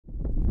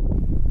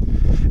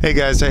Hey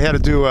guys, I had to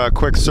do a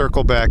quick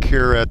circle back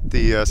here at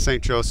the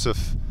St.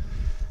 Joseph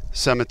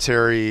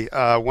Cemetery.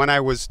 When I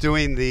was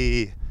doing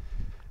the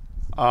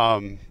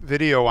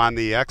video on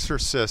The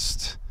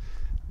Exorcist,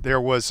 there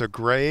was a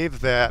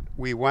grave that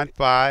we went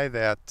by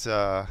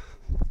that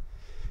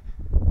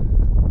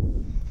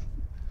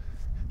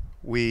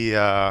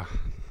when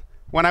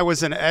I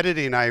was in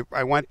editing,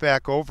 I went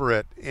back over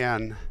it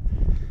and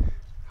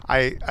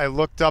I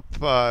looked up,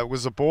 it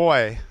was a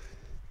boy.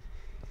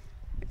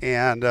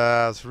 And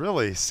it's a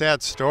really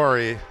sad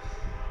story.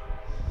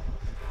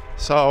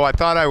 So I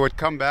thought I would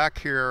come back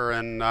here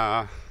and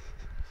at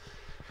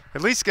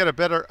least get a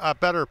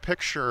better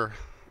picture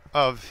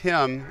of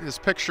him, his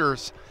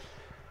pictures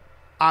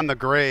on the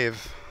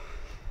grave.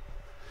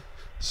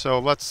 So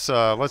let's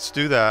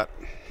do that.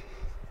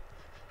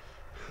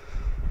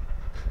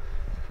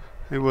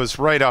 It was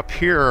right up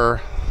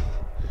here.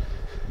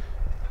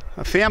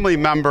 A family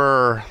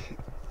member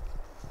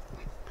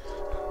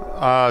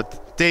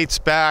dates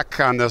back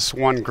on this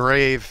one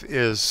grave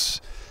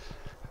was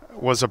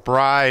a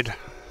bride,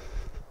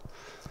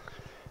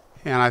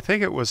 and I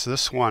think it was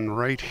this one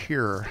right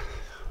here.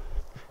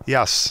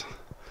 Yes,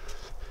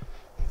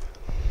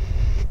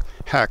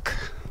 Heck.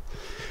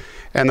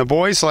 And the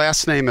boy's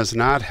last name is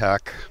not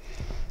Heck.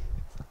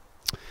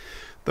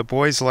 The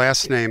boy's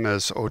last name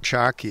is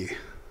Ochaki.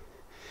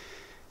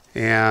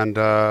 And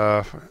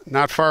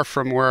not far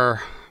from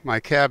where my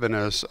cabin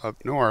is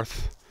up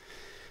north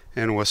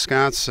in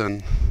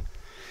Wisconsin.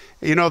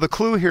 You know, the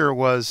clue here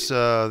was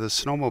the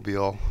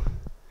snowmobile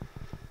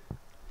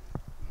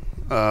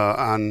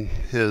on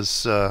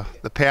his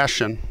the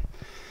passion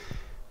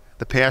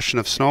of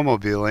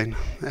snowmobiling.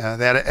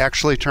 That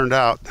actually turned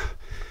out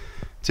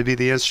to be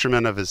the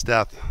instrument of his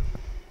death,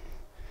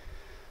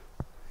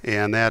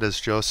 and that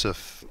is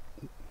Joseph,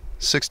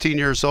 16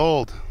 years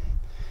old,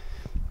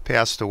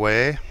 passed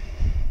away.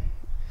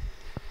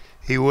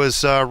 He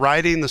was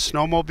riding the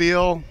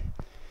snowmobile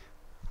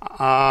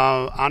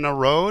on a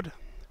road,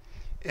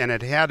 and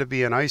it had to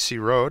be an icy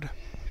road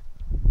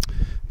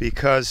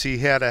because he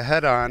had a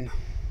head-on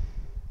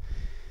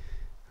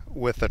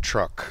with a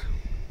truck.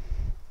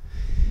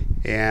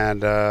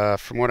 And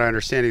from what I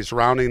understand, he's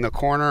rounding the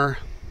corner,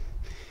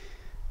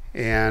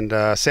 and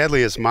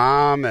sadly his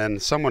mom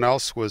and someone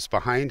else was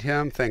behind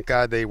him. Thank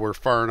God they were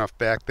far enough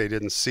back they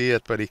didn't see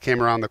it, but he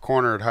came around the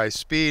corner at high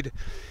speed.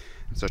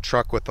 It's a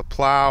truck with a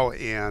plow,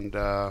 and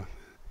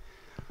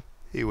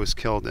he was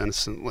killed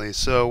instantly.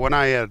 So when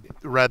I had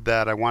read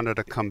that, I wanted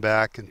to come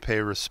back and pay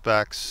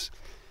respects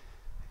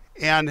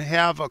and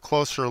have a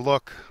closer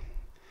look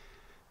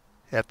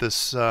at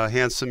this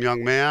handsome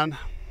young man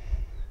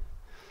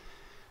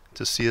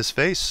to see his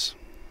face.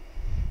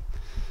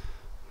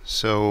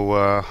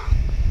 So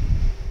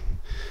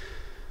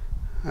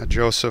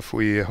Joseph,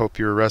 we hope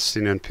you're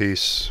resting in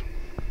peace.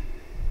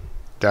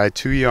 Died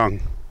too young.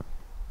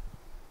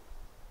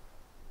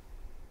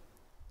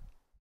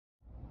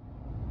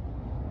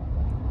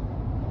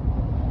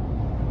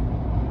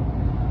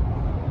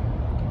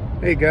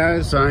 Hey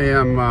guys, I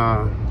am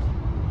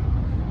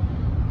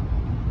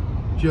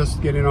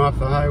just getting off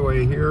the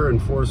highway here in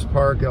Forest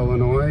Park,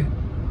 Illinois,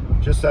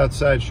 just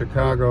outside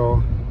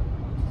Chicago,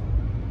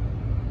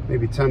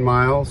 maybe 10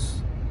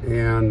 miles,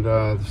 and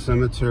the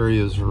cemetery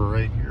is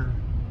right here.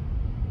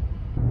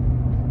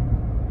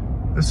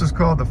 This is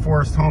called the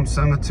Forest Home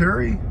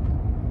Cemetery,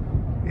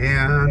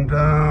 and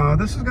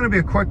this is going to be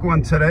a quick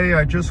one today.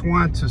 I just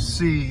want to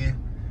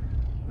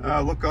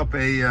look up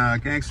a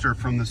gangster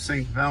from the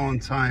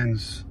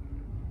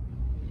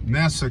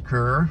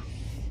St.ValentinesMassacre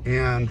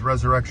and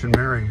Resurrection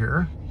Mary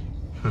here.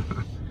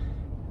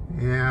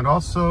 And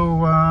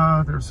also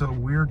there's a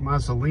weird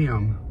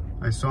mausoleum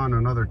I saw on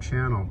another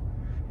channel,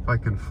 if I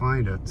can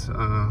find it.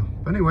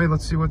 But anyway,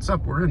 let's see what's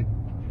up. We're in.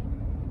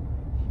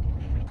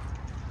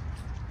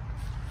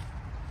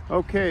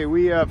 Okay,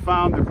 we have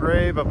found the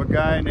grave of a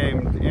guy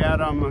named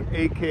Adam,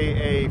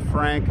 aka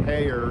Frank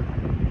Hayer,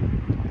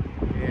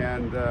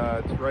 and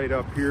it's right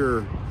up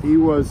here. He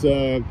was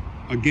a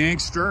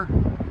gangster,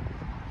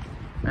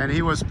 and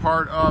he was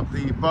part of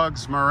the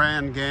Bugs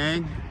Moran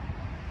gang.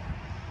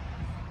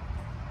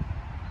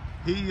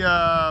 He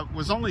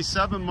was only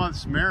 7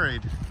 months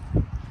married,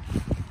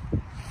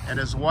 and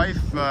his wife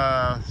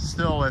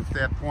still at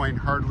that point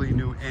hardly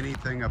knew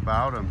anything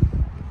about him,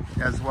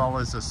 as well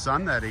as a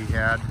son that he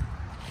had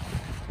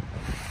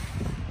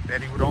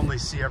that he would only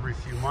see every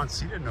few months.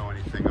 He didn't know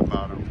anything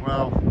about him.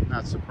 Well,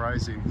 not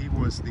surprising. He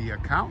was the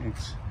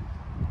accountant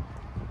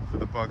for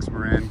the Bugs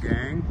Moran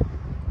gang.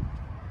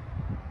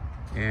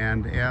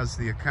 And as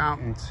the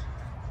accountant,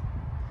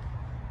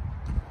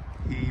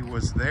 he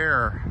was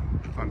there,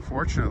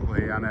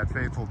 unfortunately, on that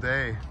fateful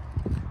day,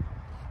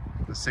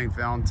 the St.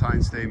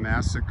 Valentine's Day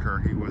Massacre.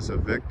 He was a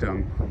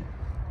victim.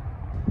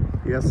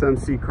 The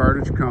SMC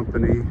Cartage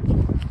Company,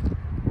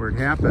 where it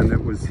happened,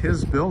 it was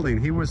his building.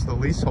 He was the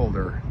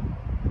leaseholder.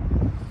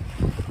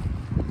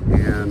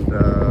 And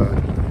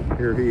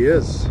here he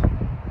is.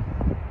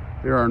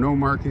 There are no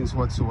markings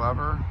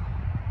whatsoever,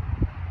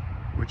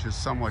 which is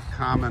somewhat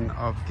common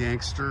of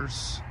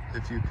gangsters.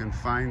 If you can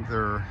find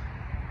their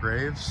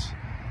graves.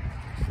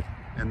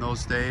 In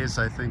those days,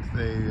 I think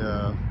they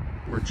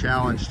were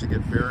challenged to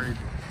get buried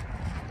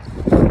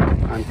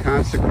on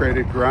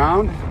consecrated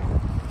ground.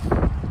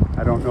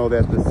 I don't know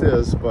that this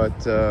is,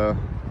 but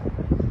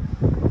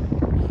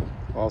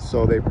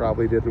also they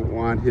probably didn't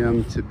want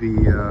him to be,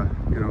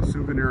 you know,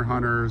 souvenir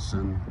hunters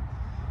and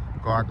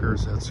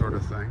gawkers, that sort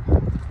of thing.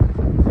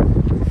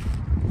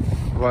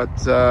 But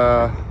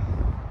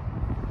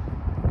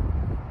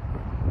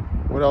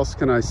what else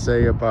can I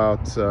say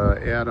about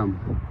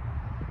Adam,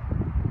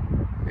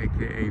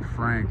 aka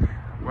Frank?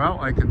 Well,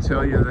 I can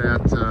tell you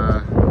that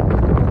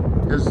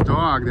his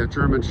dog, that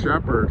German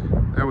Shepherd,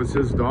 that was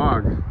his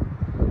dog.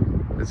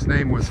 Its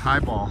name was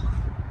Highball.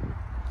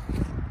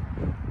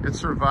 It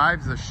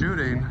survived the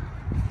shooting,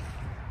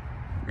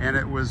 and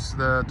it was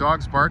the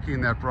dog's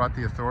barking that brought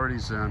the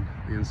authorities in,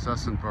 the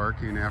incessant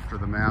barking after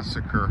the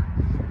massacre.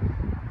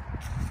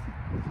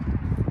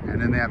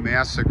 And in that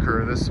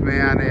massacre, this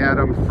man,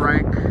 Adam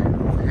Frank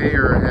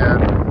Hayer, had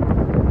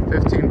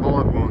 15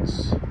 bullet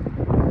wounds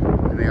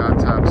in the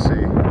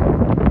autopsy.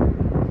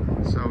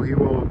 So he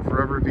will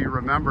forever be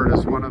remembered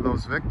as one of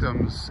those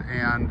victims,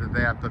 and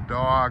that the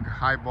dog,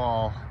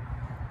 Highball,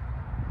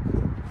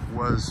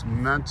 was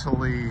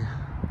mentally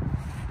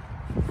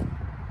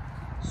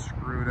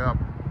screwed up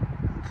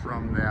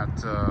from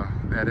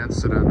that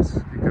incident,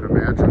 you could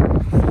imagine.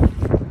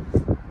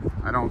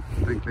 I don't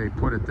think they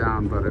put it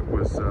down, but it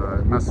was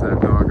it messed that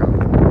dog up.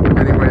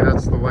 Anyway,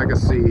 that's the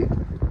legacy.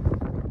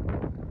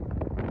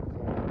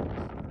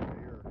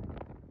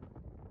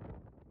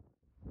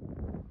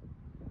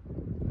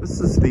 This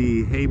is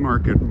the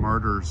Haymarket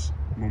Martyrs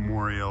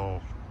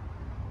Memorial.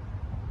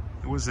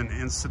 It was an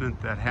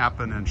incident that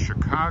happened in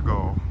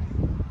Chicago,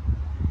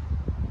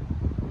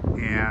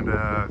 and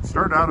it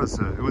started out as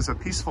it was a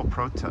peaceful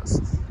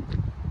protest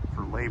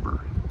for labor,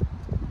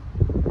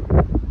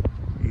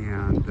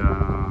 and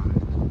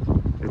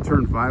it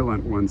turned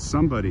violent when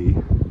somebody,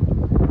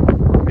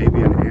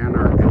 maybe an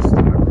anarchist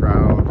in the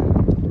crowd,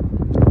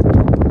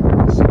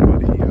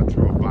 somebody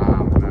threw a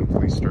bomb, and then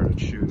police started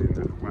shooting, and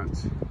it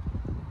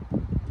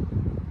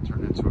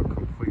turned into a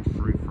complete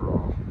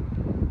free-for-all.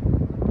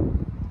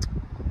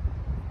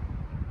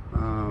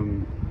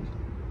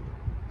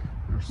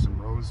 There's some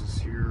roses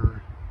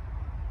here.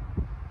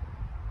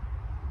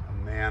 A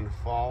man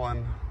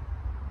fallen.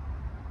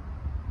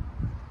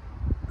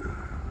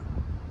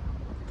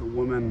 The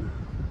woman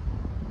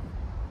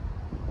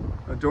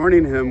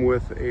adorning him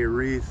with a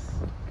wreath.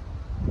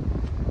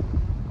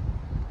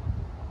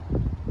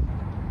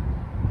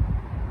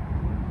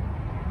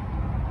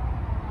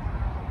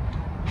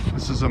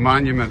 This is a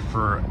monument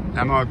for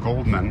Emma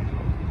Goldman.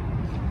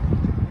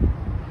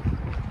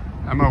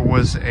 Emma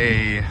was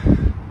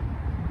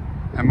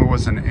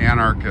an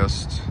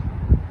anarchist.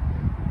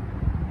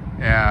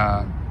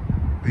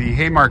 The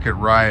Haymarket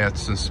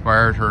riots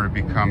inspired her to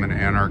become an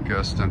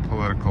anarchist and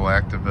political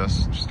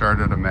activist. She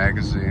started a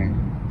magazine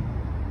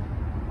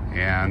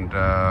and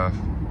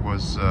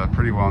was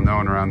pretty well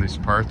known around these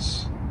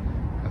parts.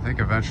 I think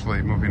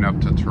eventually moving up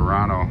to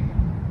Toronto.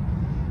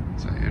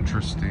 It's an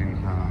interesting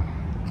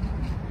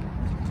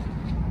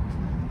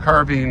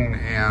carving,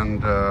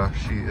 and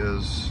she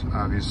is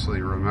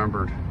obviously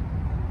remembered.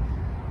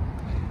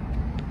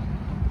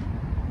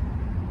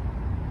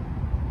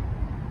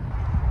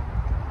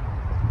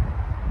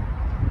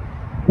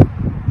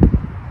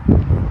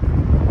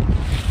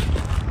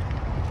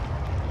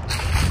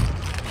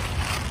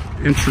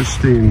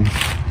 Interesting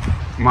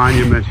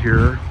monument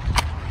here.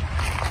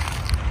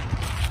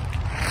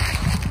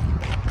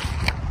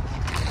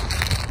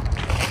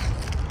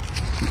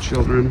 Some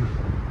children.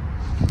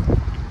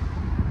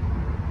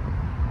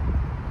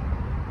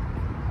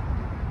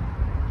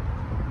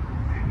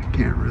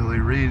 Can't really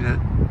read it.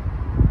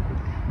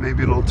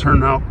 Maybe it'll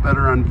turn out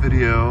better on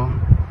video.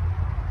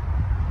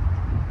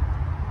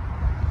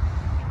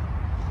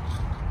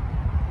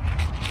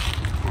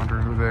 Wonder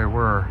who they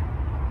were.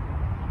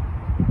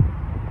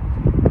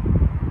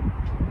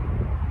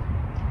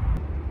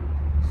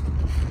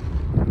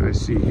 I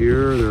see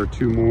here there are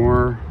two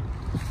more.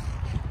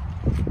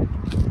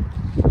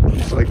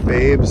 Looks like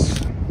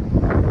babes.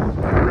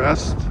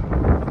 Rest.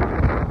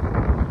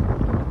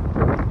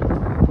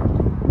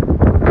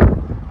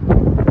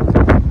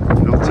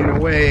 Melting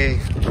away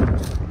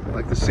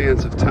like the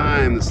sands of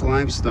time, this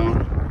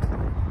limestone.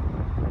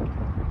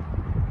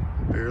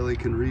 Barely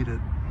can read it.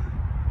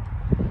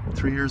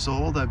 3 years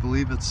old, I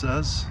believe it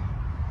says.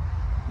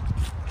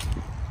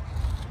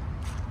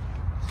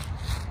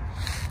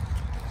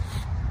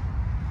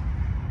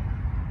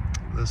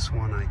 This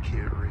one I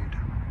can't read.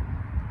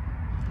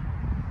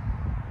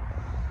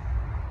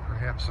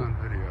 Perhaps on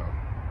video.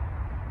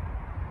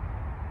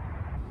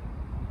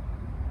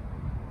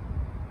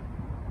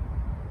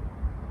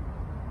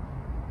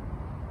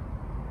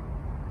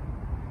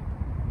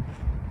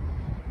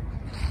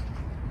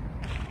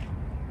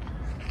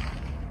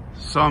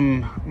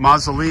 Some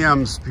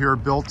mausoleums here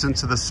built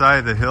into the side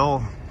of the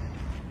hill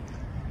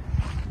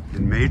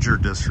in major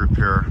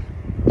disrepair.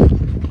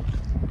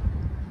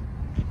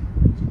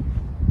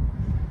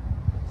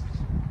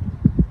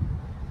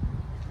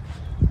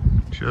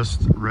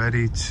 Just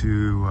ready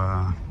to,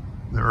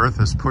 the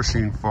earth is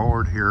pushing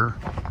forward here.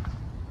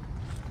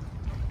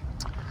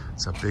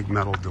 It's a big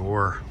metal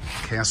door,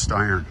 cast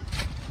iron.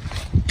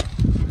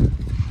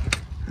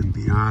 And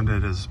beyond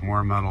it is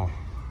more metal.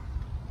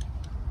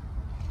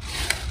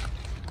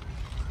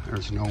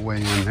 There's no way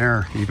in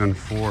there, even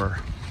for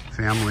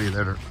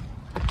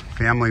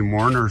family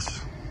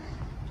mourners.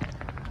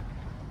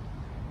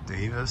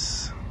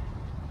 Davis,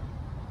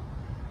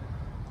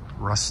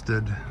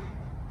 rusted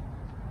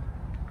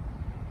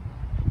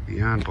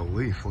beyond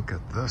belief. Look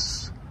at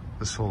this.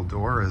 This whole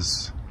door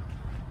is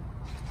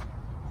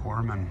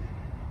HORMANN.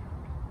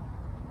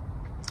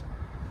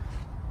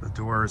 The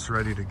door is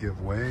ready to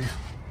give way.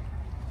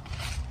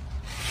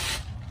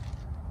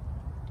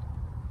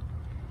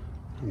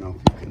 I don't know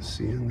if you can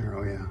see in there.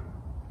 Oh yeah.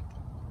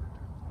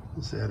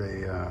 Is that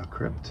a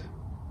crypt?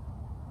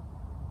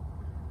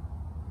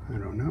 I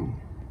don't know.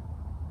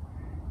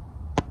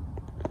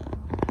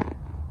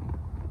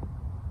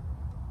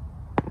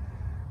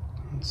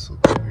 Let's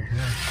look over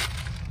here.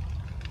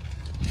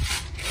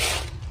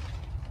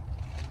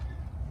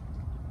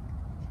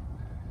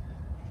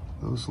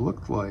 Those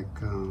look like,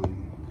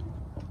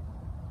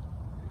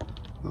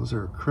 those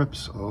are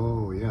crypts.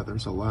 Oh yeah,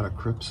 there's a lot of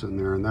crypts in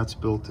there, and that's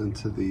built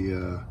into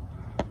the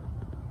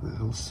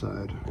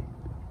hillside.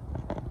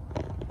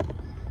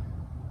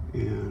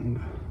 And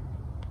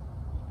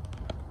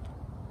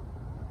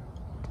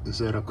is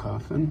that a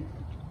coffin?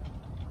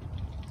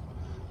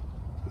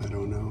 I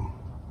don't know.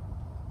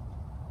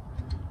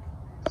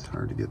 It's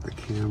hard to get the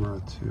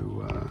camera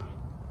to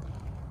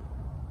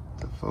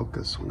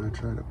focus when I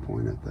try to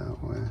point it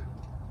that way.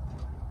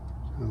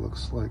 It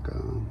looks like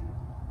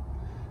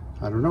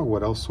I don't know,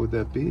 what else would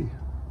that be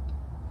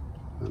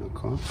than a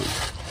coffin?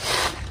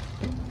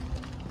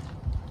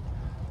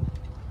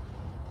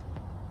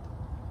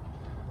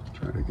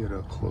 Try to get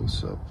a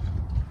close-up.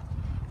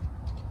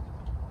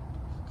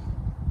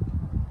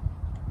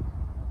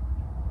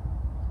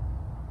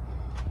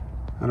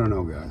 I don't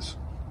know, guys.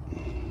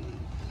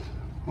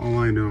 All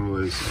I know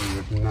is I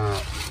would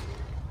not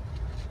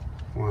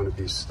want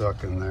to be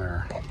stuck in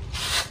there.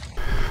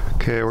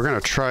 Okay, we're going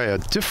to try a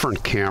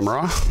different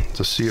camera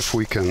to see if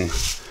we can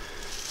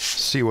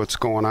see what's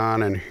going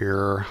on in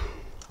here.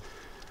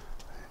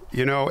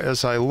 You know,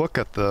 as I look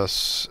at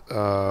this,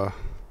 it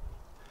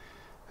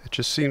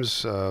just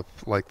seems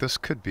like this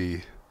could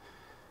be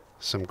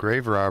some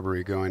grave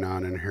robbery going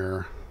on in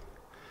here.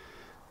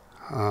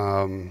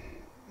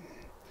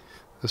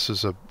 This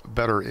is a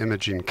better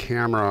imaging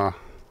camera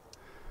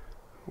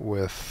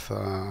with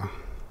a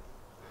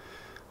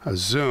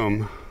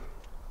zoom,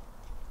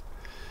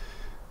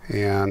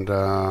 and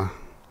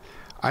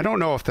I don't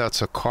know if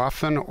that's a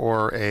coffin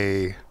or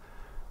a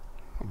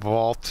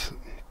vault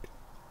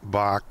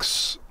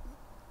box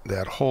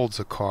that holds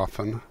a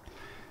coffin.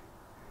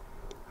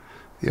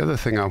 The other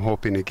thing I'm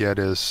hoping to get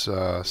is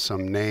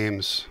some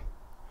names.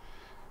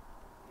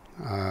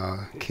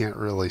 Can't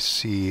really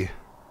see.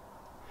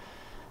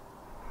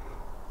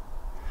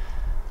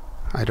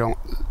 I don't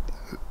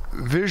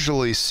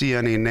visually see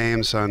any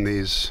names on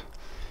these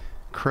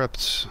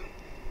crypts.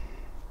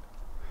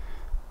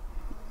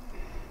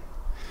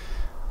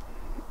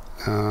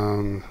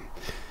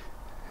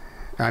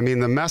 I mean,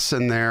 the mess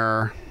in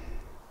there,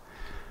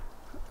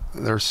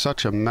 there's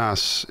such a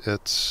mess.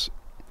 It's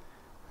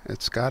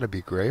got to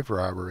be grave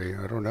robbery.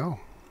 I don't know.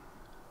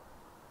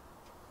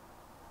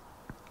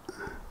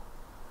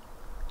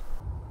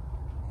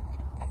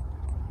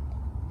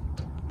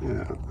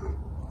 Yeah.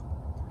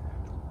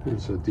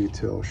 Here's a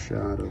detailed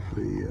shot of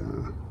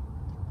the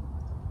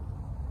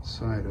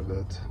side of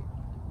it.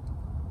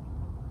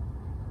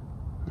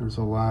 There's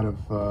a lot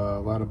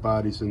of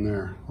bodies in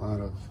there. A lot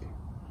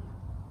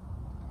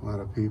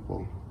of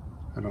people.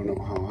 I don't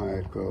know how high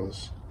it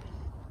goes.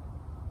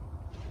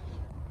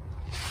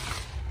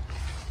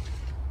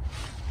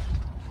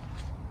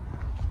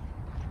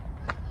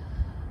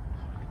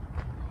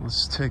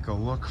 Let's take a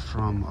look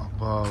from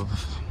above.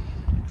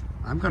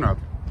 I'm gonna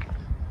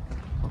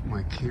put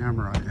my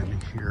camera in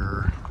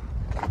here.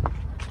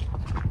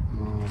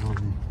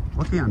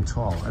 Lucky I'm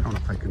tall. I don't know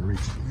if I can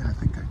reach. Yeah, I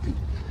think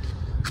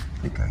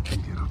I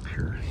can get up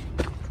here.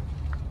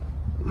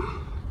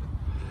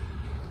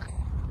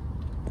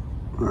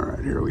 All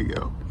right, here we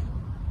go.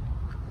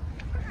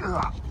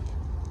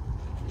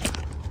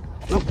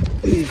 Nope.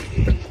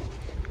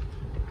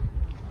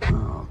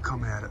 I'll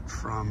come at it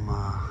from.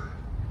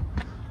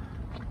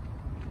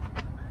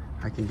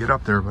 I can get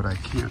up there, but I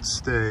can't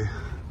stay.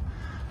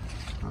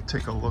 I'll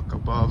take a look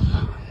above.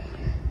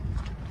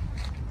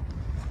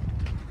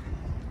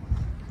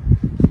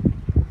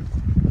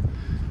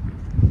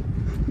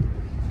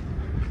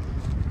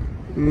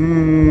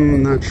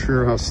 Not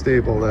sure how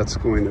stable that's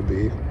going to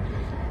be.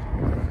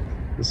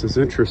 This is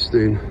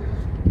interesting.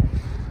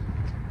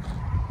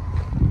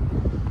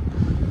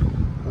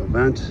 A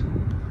vent.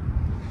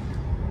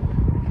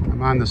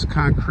 I'm on this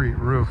concrete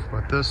roof,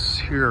 but this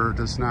here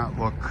does not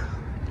look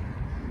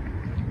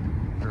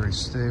very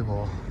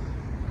stable.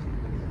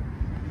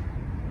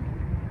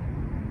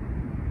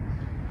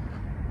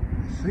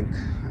 I think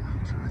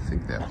I'm trying to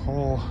think that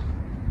hole.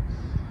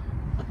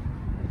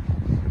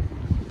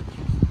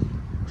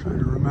 I'm trying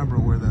to remember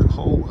where that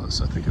hole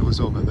was. I think it was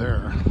over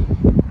there.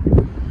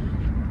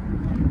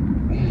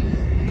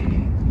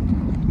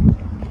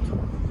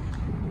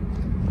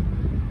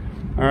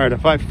 All right,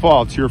 if I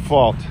fall, it's your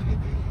fault.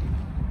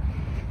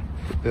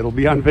 It'll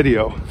be on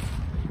video.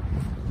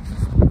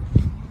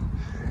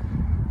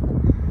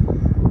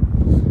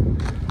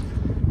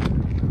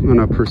 I'm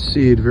gonna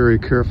proceed very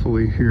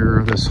carefully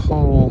here. This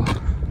hole,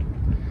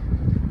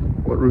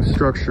 what roof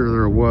structure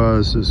there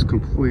was, is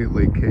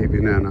completely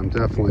caving in. I'm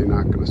definitely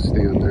not gonna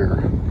stand there.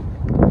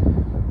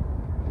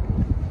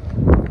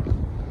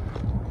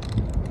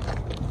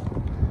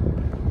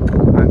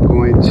 I'm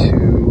going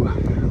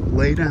to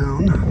lay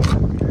down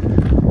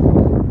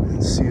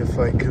and see if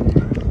I can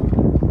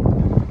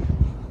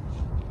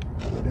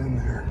get in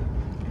there.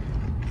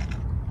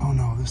 Oh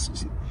no, this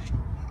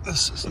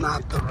is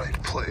not the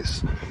right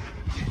place.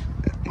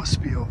 It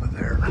must be over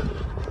there,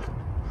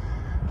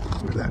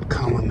 where that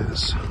column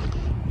is.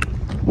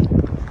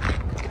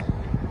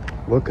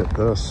 Look at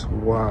this,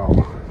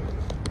 wow.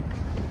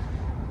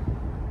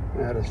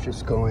 That is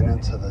just going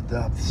into the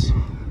depths.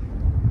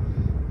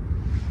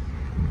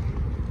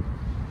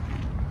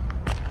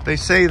 They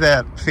say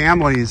that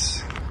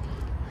families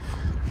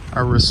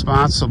are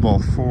responsible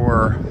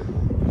for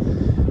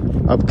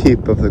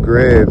upkeep of the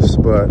graves,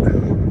 but I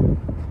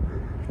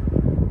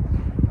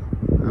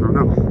don't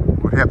know.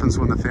 What happens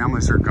when the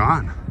families are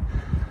gone?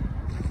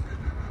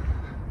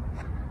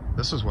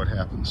 This is what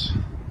happens.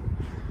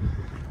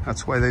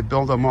 That's why they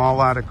build them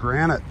all out of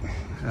granite,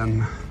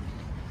 and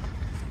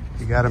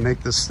you got to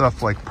make this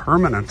stuff like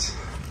permanent,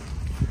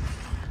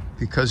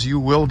 because you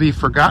will be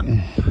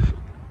forgotten.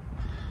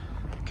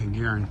 I can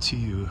guarantee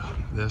you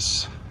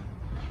this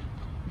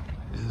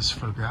is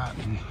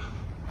forgotten.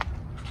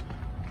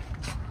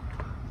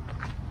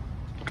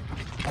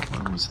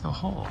 Where was the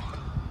hole?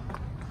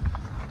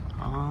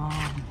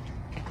 Oh,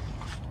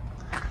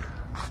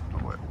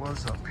 it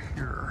was up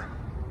here.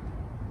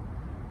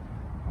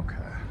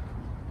 Okay.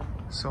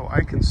 So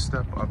I can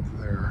step up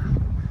there.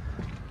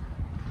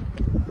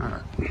 All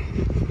right.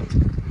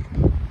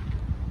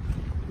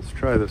 Let's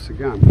try this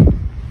again.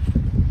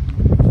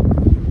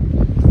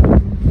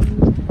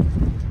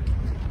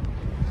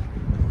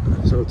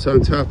 So it's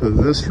on top of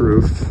this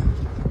roof.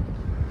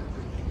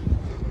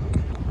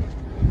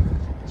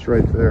 It's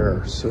right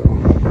there, so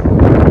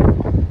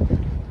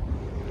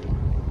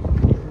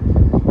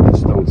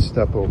just don't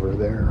step over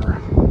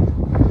there.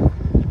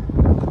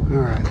 All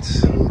right,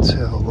 let's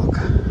have a look.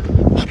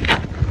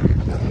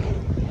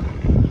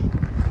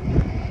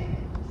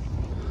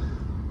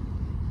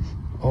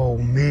 Oh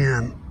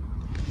man,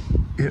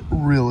 it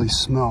really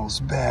smells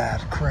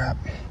bad. Crap.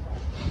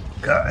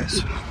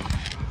 Guys,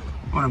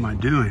 what am I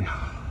doing?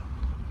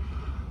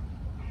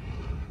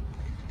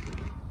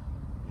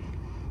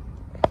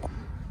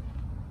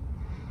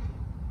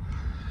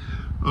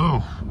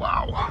 Oh,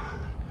 wow.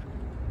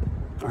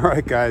 All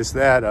right, guys,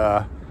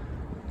 that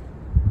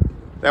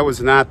was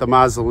not the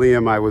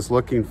mausoleum I was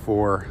looking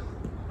for,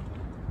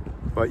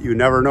 but you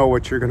never know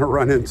what you're going to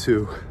run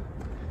into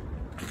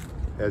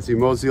as you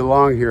mosey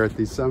along here at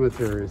these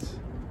cemeteries.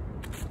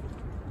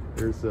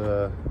 There's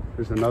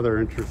another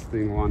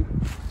interesting one.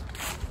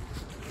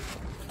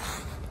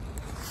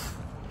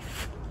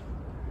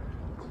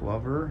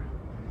 Clover.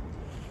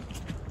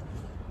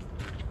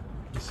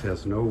 This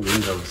has no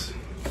windows.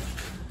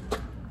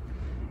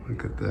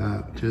 Look at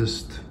that,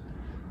 just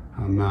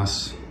a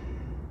mess.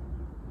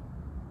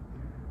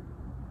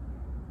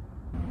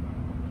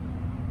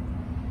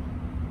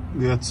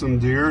 We got some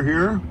deer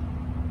here,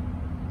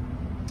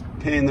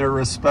 paying their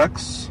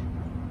respects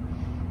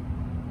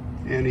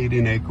and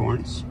eating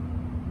acorns.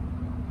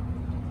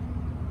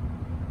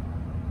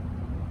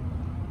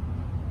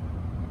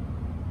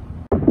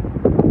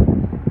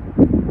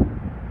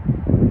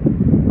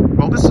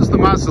 Well, this is the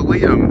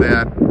mausoleum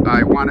that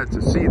I wanted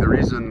to see. The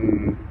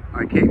reason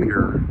I came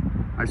here,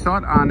 I saw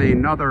it on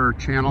another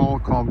channel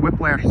called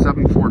Whiplash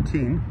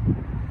 714,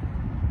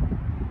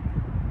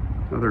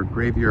 another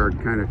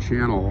graveyard kind of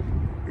channel,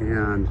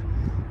 and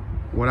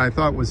what I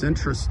thought was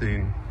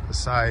interesting,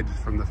 aside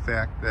from the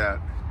fact that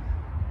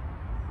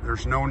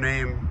there's no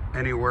name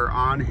anywhere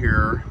on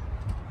here,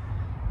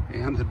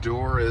 and the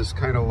door is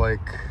kind of like,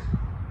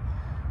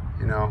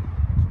 you know,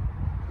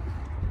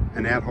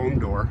 an at-home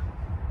door,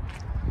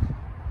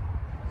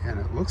 and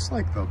it looks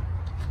like the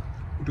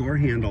door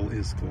handle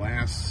is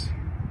glass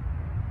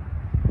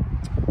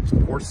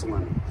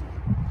porcelain.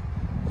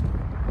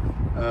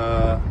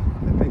 I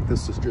think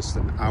this is just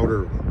an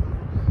outer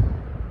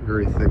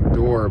very thick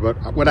door, but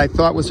what I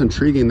thought was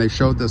intriguing, they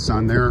showed this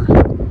on their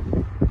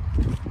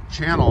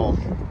channel,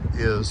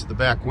 is the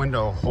back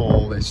window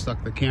hole they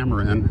stuck the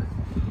camera in,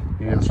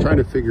 and I was trying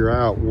to figure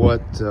out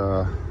what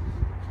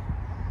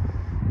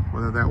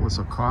whether that was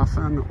a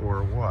coffin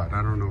or what.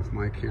 I don't know if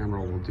my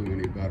camera will do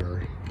any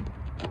better.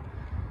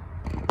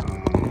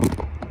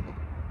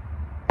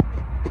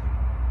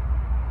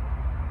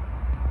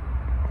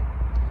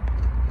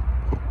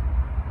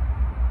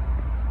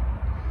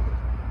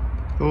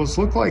 Those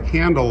look like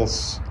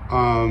handles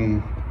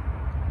for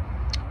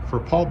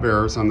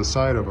pallbearers on the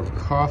side of a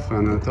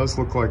coffin, and it does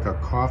look like a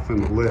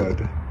coffin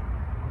lid.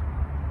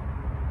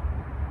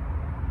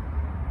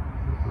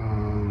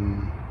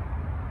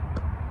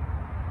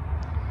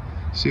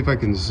 See if I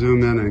can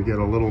zoom in and get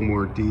a little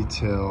more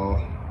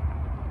detail.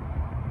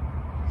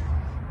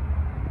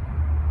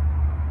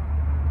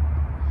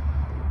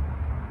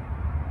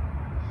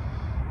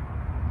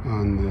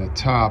 On the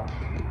top.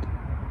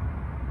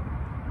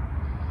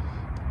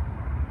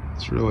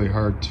 It's really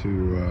hard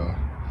to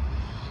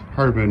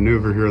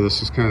maneuver here.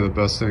 This is kind of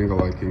the best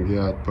angle I can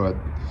get, but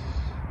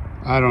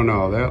I don't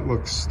know. That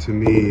looks to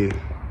me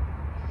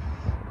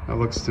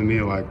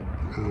like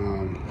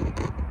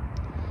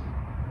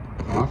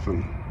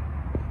coffin.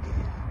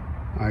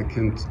 I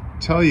can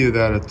tell you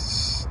that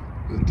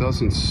it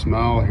doesn't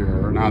smell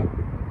here, or not.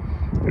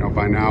 You know,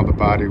 by now the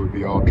body would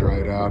be all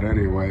dried out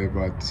anyway,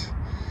 but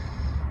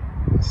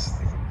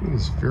it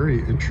was very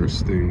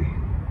interesting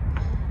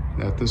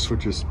that this would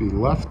just be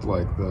left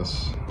like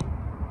this.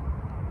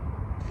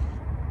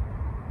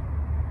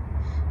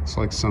 It's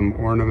like some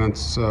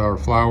ornaments or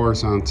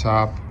flowers on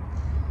top.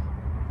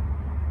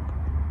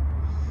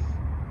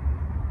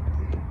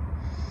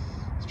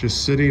 It's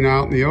just sitting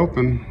out in the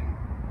open.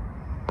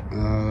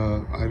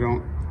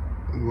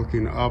 I'm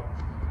looking up.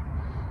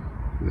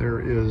 There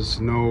is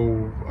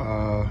no,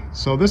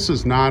 so this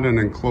is not an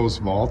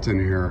enclosed vault in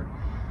here.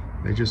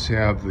 They just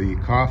have the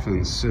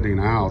coffins sitting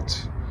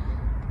out.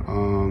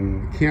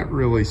 Can't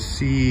really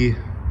see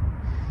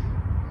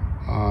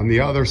on the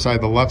other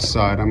side, the left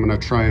side. I'm gonna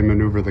try and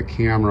maneuver the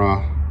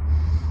camera.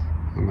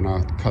 I'm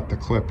gonna cut the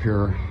clip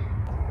here.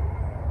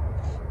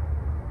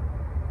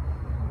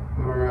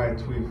 All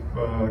right, we've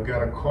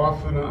got a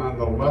coffin on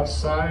the left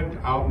side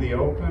out in the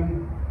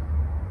open,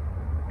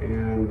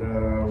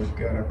 and we've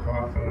got a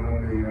coffin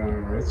on the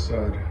right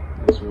side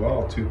as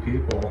well. Two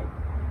people,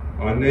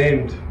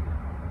 unnamed,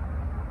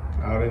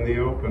 out in the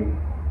open.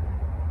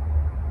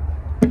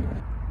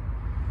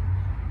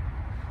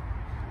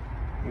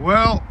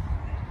 Well,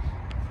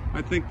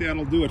 I think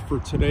that'll do it for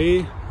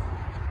today.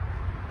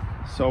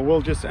 So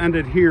we'll just end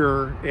it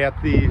here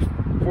at the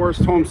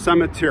Forest Home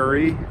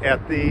Cemetery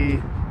at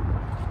the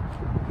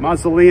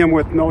mausoleum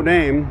with no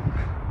name,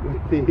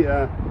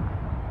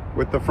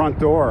 with the front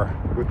door,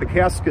 with the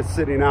casket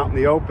sitting out in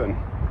the open.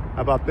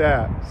 How about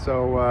that?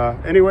 So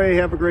anyway,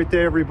 have a great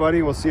day,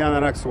 everybody. We'll see you on the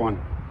next one.